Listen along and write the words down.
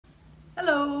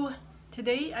Hello!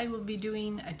 Today I will be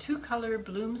doing a two-color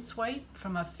bloom swipe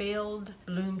from a failed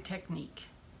bloom technique.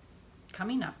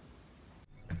 Coming up.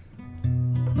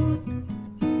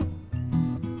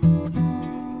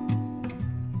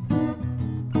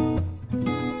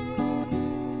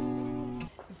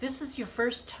 If this is your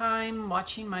first time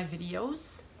watching my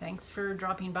videos, thanks for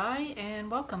dropping by and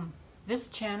welcome. This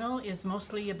channel is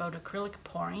mostly about acrylic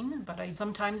pouring, but I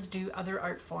sometimes do other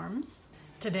art forms.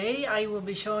 Today I will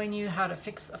be showing you how to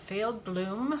fix a failed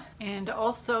bloom and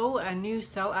also a new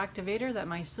cell activator that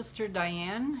my sister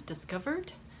Diane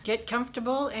discovered. Get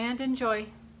comfortable and enjoy.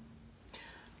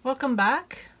 Welcome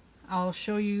back. I'll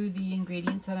show you the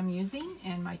ingredients that I'm using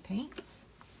and my paints.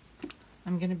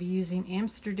 I'm going to be using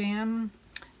Amsterdam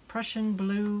Prussian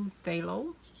Blue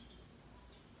Phthalo.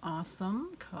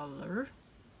 Awesome color.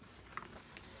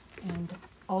 And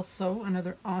also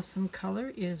another awesome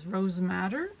color is Rose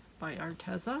Madder by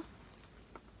Arteza.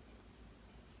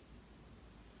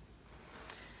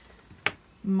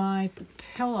 My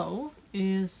pillow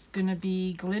is going to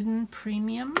be Glidden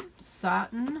Premium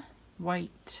Satin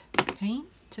White paint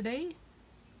today.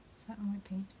 Satin white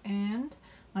paint. And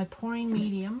my pouring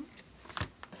medium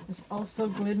is also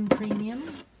Glidden Premium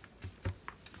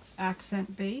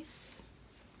Accent Base.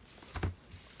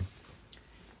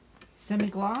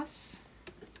 Semi-gloss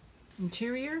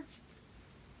interior.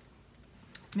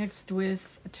 Mixed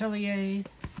with Atelier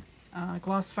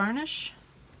Gloss Varnish.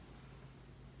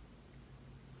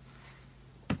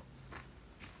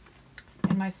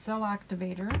 And my Cell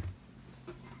Activator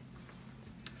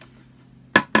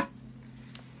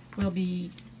will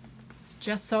be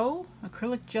Gesso,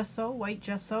 acrylic gesso, white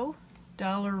gesso,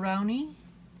 Rowney,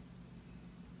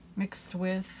 mixed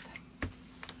with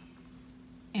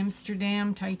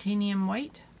Amsterdam titanium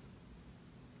white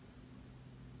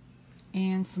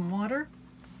and some water.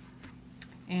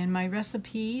 And my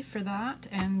recipe for that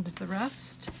and the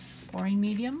rest, pouring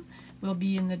medium, will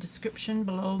be in the description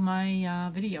below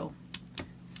my video.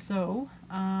 So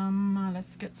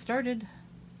let's get started.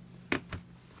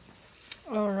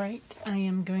 Alright, I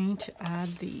am going to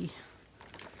add the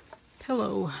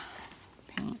pillow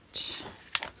paint.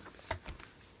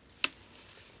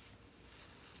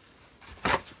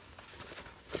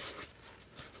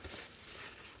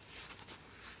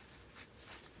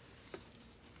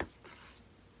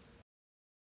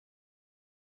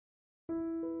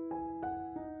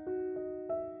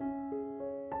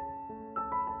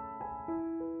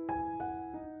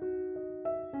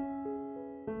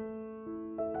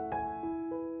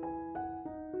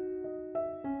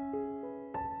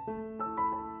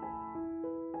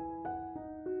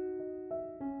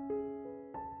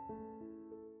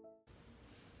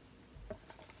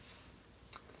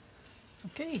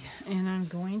 Okay, and I'm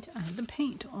going to add the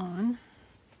paint on.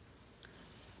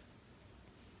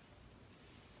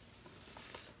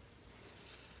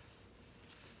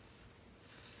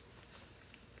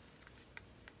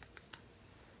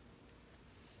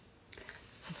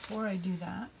 Before I do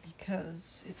that,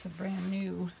 because it's a brand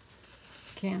new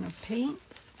can of paint,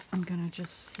 I'm going to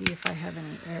just see if I have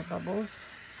any air bubbles.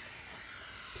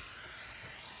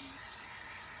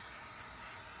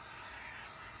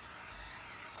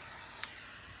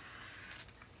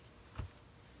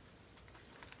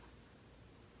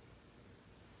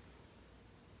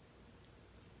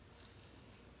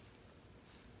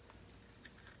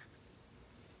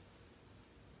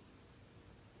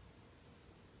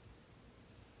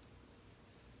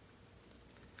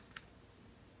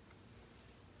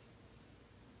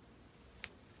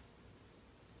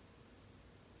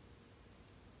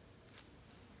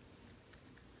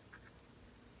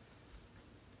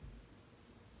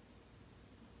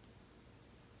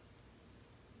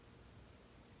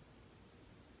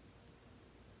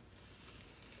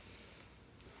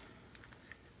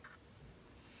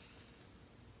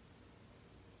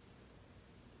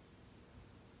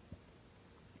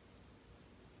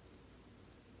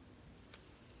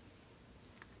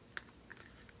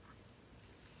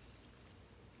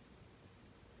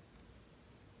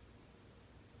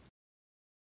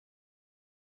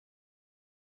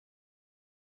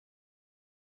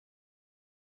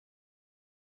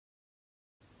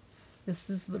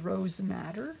 This is the Rose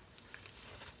Madder.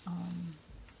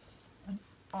 It's an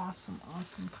awesome,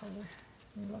 awesome color.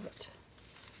 I love it.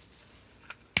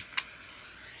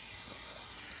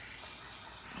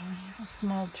 I have a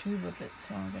small tube of it,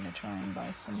 so I'm going to try and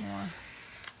buy some more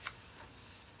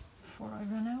before I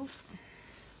run out.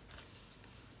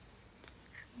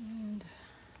 And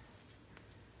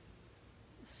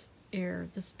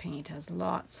this paint has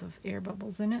lots of air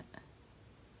bubbles in it,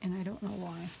 and I don't know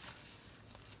why.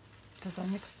 Because I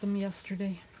mixed them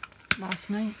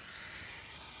last night.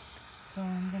 So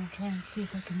I'm going to try and see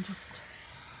if I can just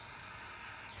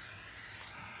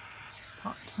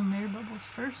pop some air bubbles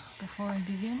first before I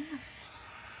begin.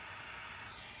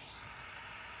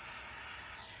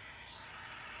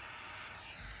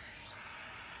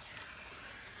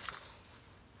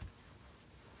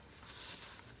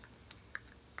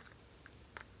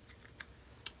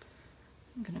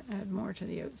 I'm going to add more to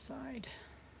the outside.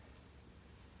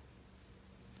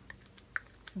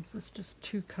 Since it's just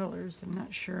two colors, I'm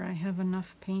not sure I have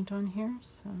enough paint on here,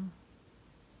 so.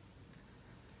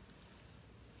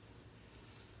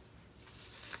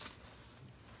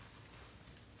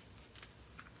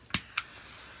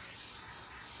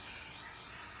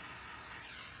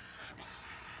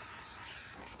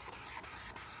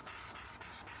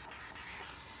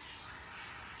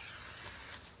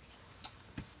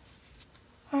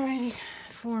 Alrighty,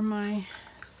 for my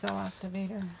Cell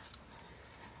Activator.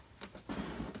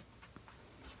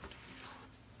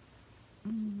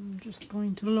 I'm just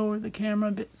going to lower the camera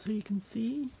a bit so you can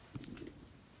see.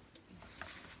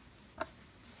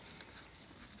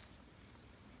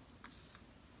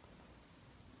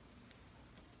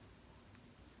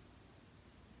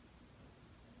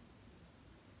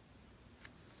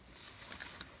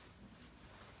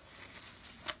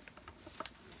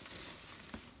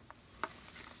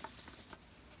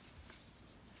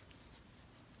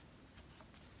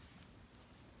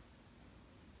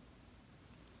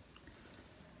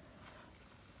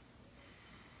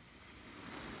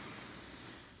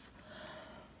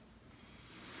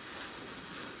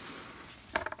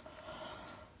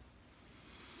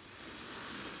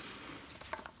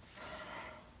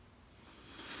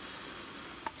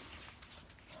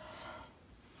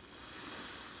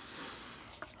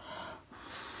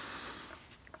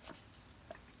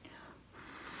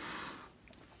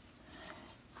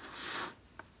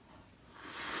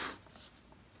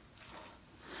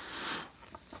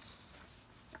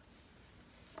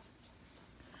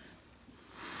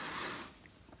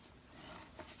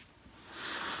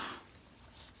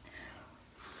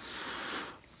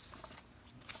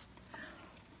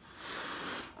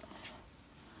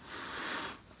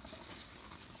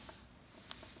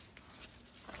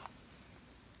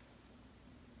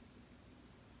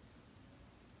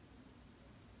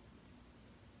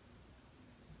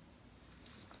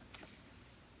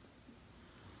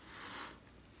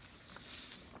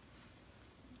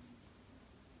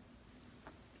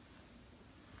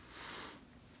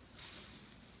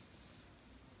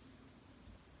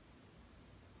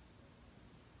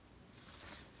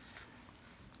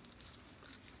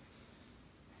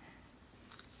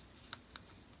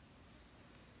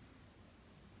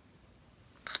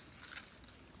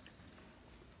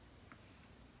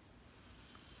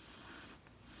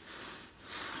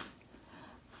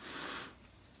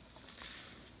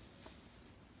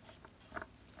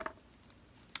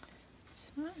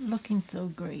 Not looking so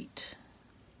great.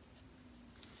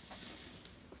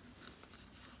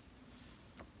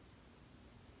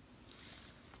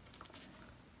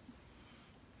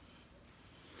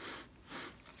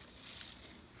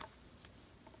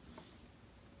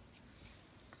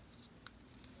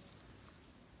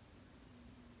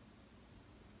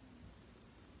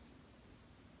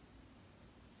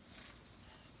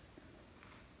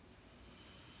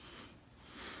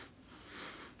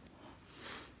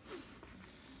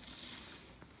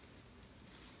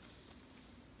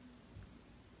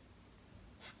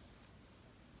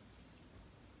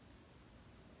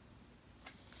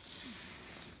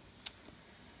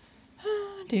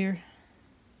 Dear.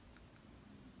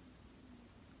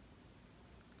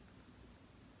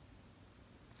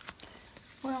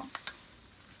 Well,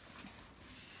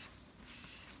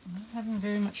 I'm not having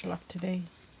very much luck today.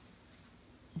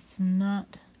 It's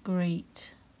not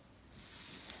great.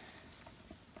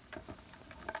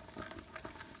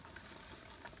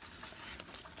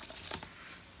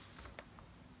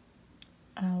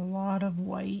 A lot of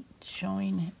white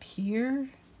showing up here.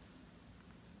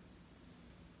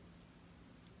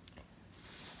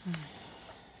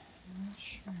 I'm not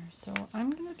sure. So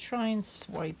I'm going to try and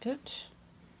swipe it.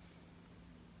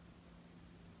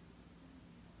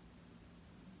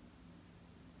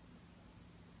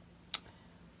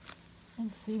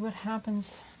 And see what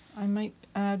happens. I might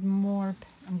add more.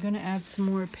 I'm going to add some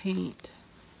more paint.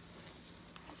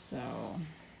 So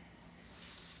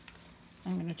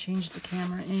I'm going to change the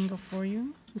camera angle for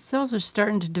you. The cells are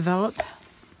starting to develop.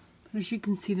 But as you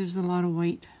can see, there's a lot of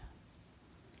white.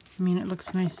 I mean, it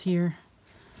looks nice here.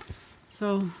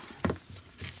 So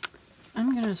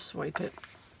I'm going to swipe it.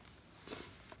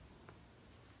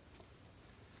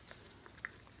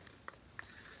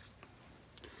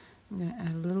 I'm going to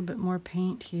add a little bit more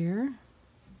paint here.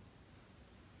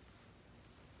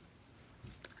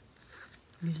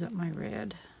 use up my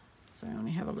red, so I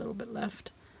only have a little bit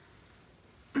left.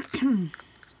 And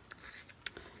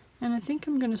I think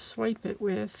I'm going to swipe it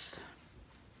with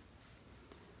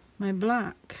my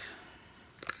black.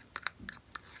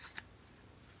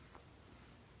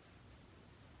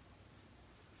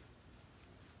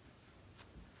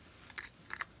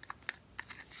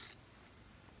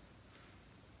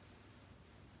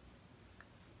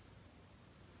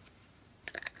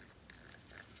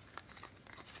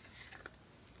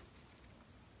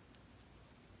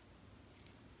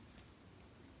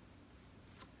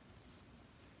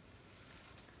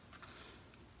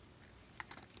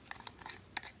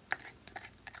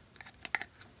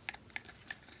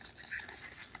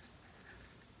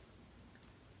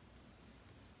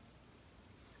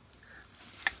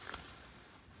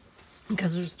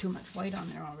 Because there's too much white on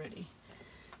there already.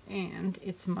 And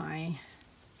it's my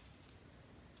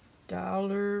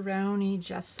Rowney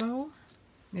Gesso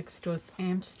mixed with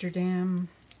Amsterdam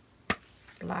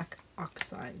black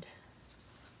Oxide.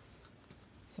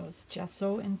 So it's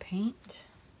gesso and paint.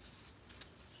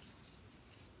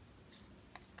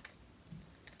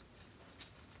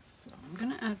 So I'm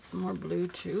going to add some more blue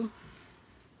too.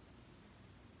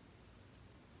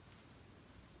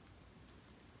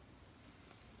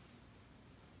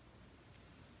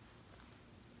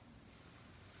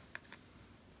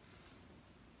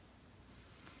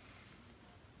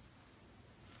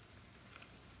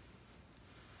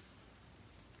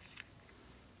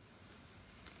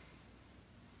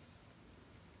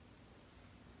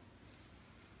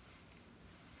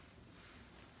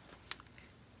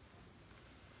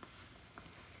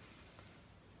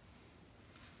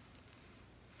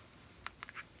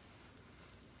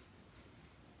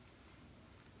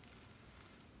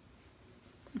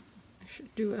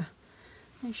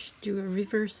 I should do a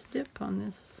reverse dip on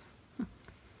this.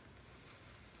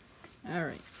 All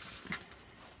right.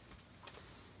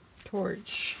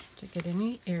 Torch to get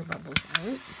any air bubbles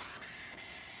out.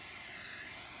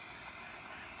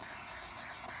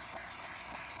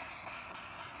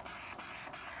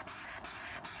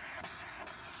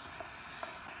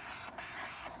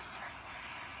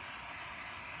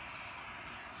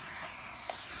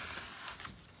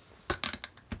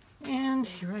 And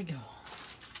here I go.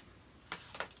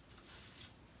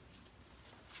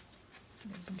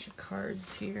 A bunch of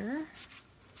cards here.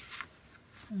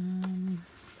 And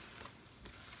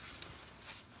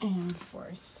before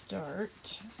I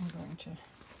start, I'm going to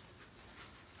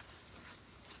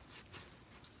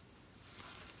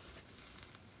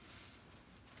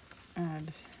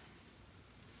add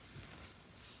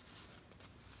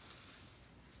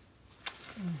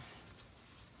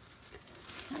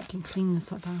I can clean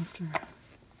this up after.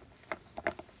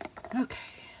 Okay.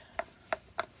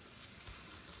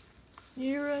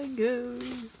 Here I go.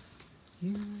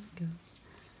 Here I go.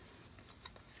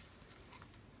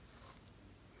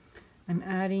 I'm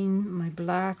adding my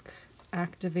black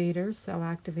activator, Cell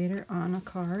Activator, on a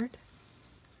card.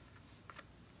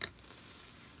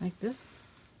 Like this.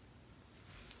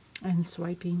 And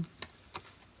swiping.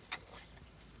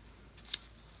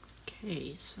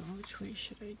 Okay, so which way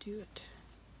should I do it?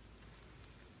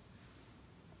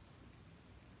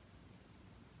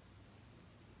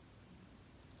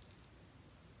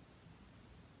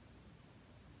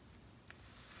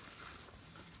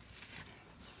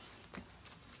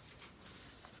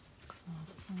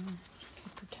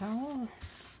 Paper towel.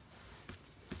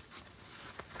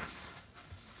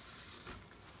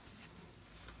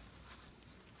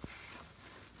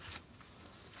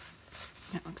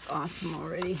 That looks awesome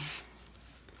already.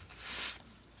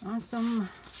 Awesome.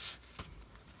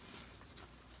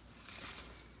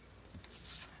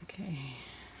 Okay.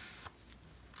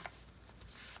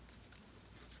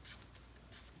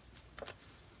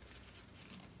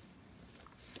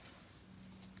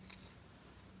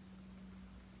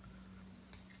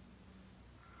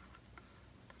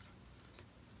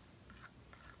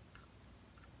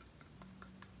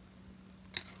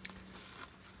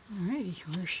 Alrighty,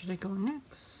 where should I go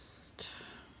next?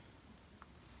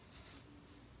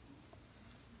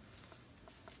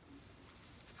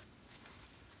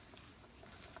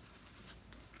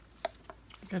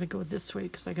 I gotta go this way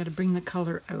because I gotta bring the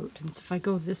color out. And so if I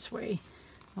go this way,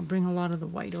 I'll bring a lot of the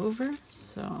white over.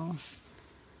 So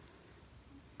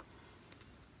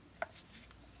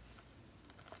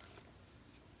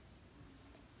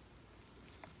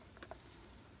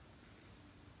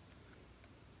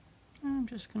I'm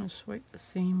just going to swipe the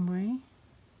same way.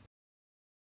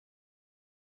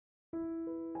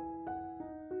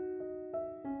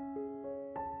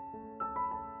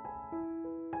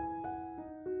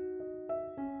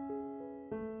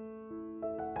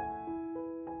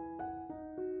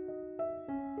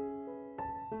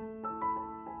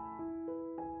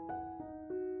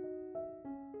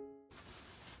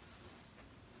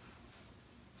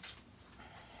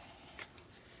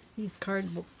 these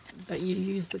cardboard, that you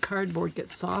use the cardboard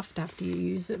gets soft after you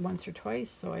use it once or twice,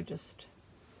 so I'm just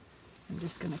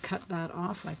going to cut that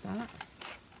off like that.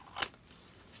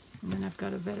 And then I've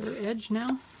got a better edge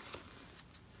now.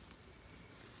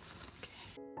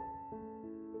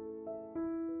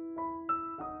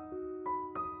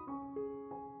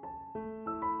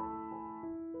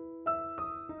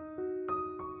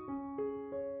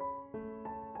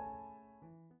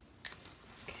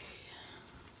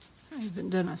 I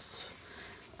haven't done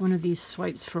one of these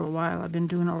swipes for a while. I've been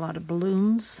doing a lot of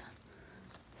balloons,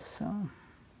 so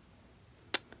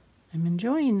I'm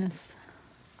enjoying this.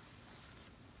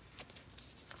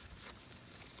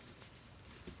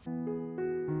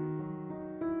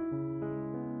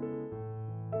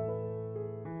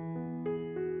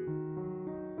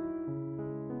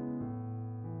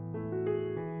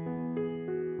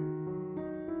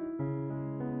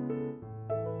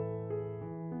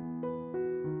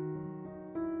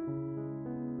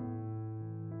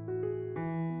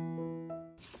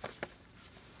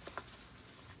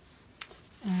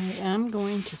 I'm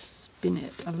going to spin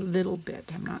it a little bit.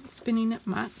 I'm not spinning it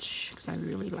much because I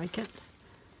really like it.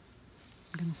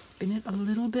 I'm going to spin it a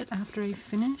little bit after I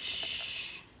finish.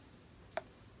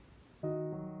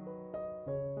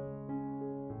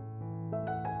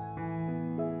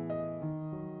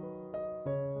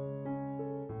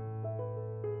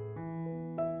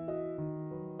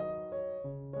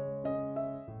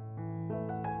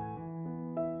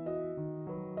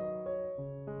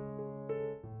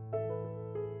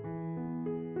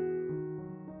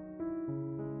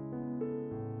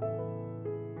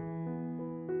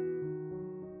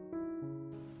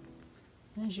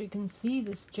 As you can see,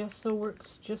 this gesso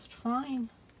works just fine.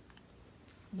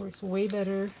 Works way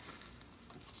better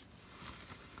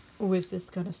with this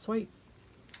kind of swipe.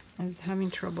 I was having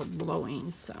trouble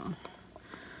blowing, so.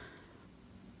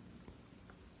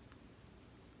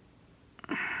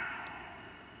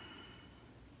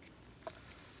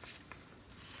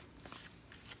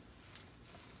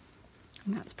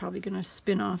 And that's probably going to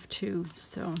spin off too,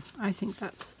 so I think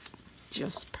that's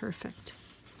just perfect.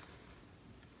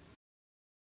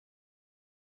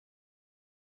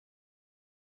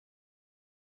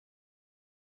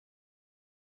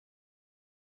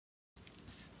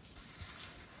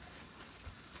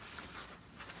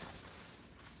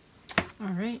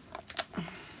 All right.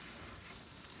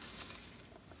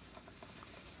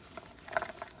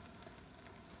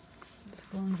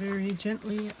 Just going very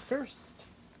gently at first.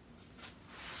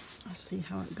 Let's see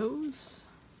how it goes.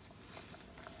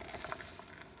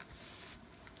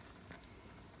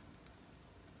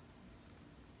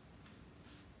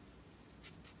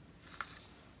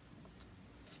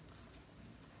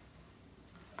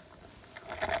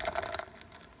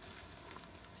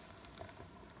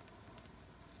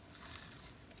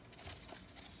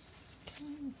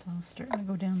 It's all starting to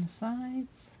go down the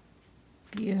sides.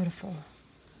 Beautiful.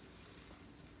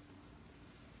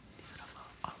 Beautiful.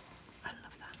 Oh, I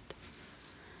love that.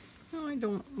 No, I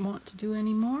don't want to do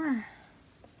any more.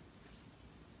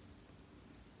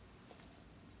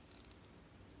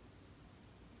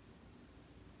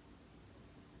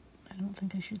 I don't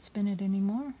think I should spin it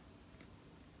anymore.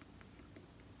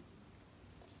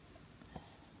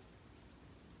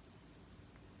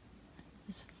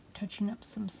 Just touching up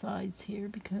some sides here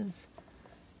because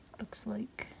it looks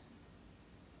like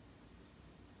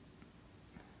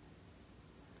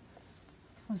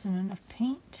wasn't enough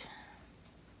paint.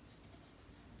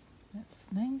 That's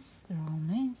nice. They're all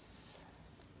nice.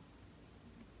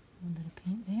 A little bit of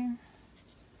paint there.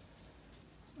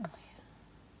 Oh,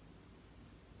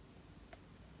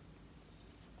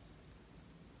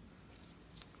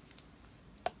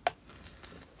 yeah.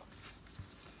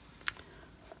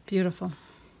 Beautiful.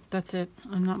 That's it.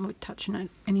 I'm not touching it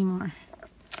anymore.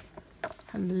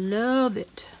 I love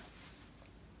it.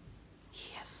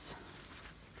 Yes.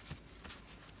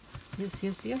 Yes,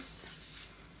 yes, yes.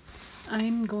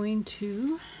 I'm going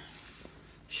to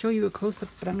show you a close-up,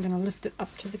 but I'm going to lift it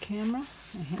up to the camera.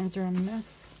 My hands are a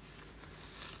mess.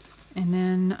 And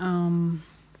then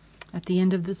at the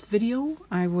end of this video,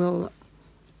 I will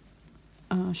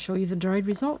show you the dried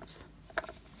results.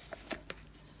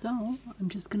 So I'm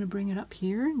just going to bring it up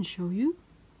here and show you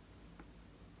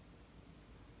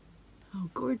how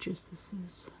gorgeous this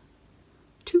is.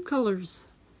 Two colors.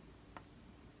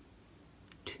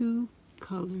 Two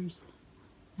colors.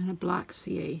 And a black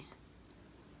CA.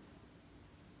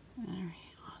 Very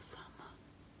awesome.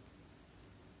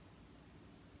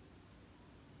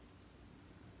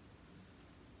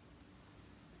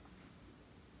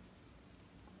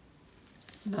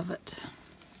 Love it.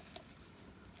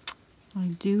 I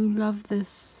do love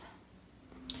this.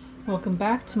 Welcome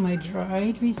back to my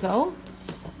dried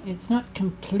results. It's not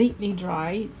completely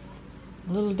dry, it's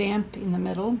a little damp in the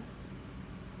middle.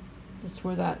 Just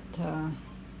where that,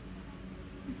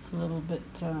 it's a little bit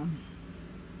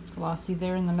glossy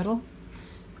there in the middle.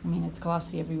 I mean, it's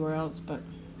glossy everywhere else, but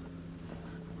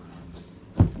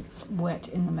it's wet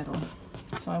in the middle.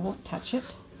 So I won't touch it.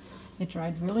 It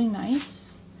dried really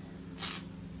nice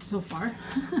so far.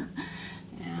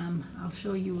 I'll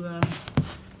show you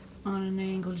on an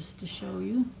angle just to show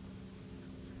you.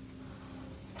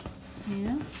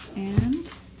 Yes, and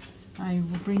I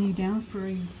will bring you down for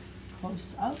a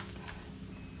close up.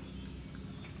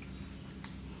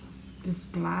 This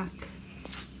black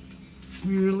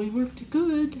really worked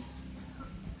good.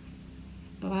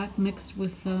 Black mixed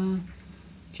with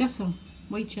gesso,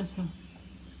 white gesso.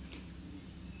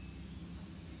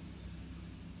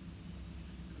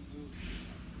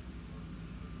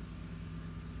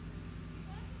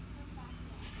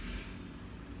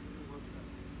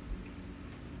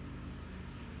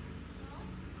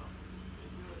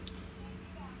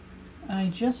 I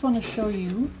just want to show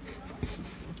you,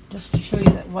 just to show you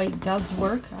that white does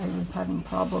work. I was having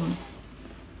problems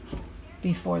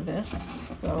before this,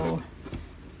 so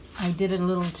I did a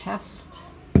little test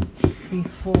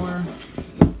before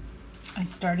I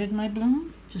started my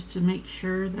bloom, just to make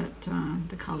sure that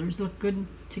the colors look good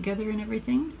together and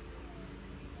everything.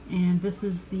 And this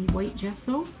is the white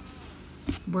gesso.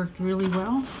 Worked really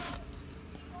well.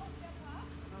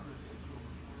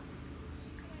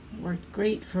 Worked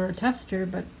great for a tester,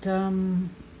 but my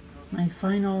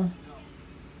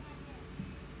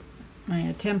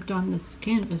attempt on this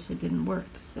canvas, it didn't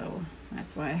work, so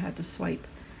that's why I had to swipe.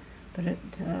 But it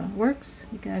works,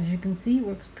 as you can see,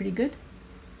 works pretty good.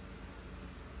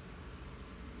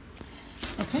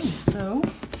 Okay, so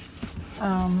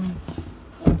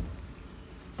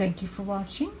thank you for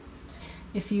watching.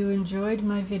 If you enjoyed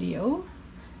my video,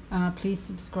 please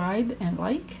subscribe and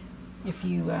like if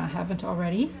you haven't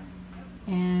already.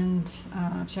 And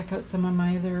check out some of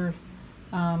my other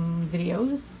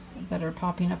videos that are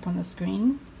popping up on the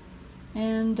screen,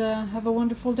 and have a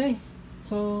wonderful day.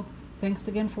 So thanks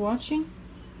again for watching.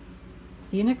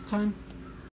 See you next time.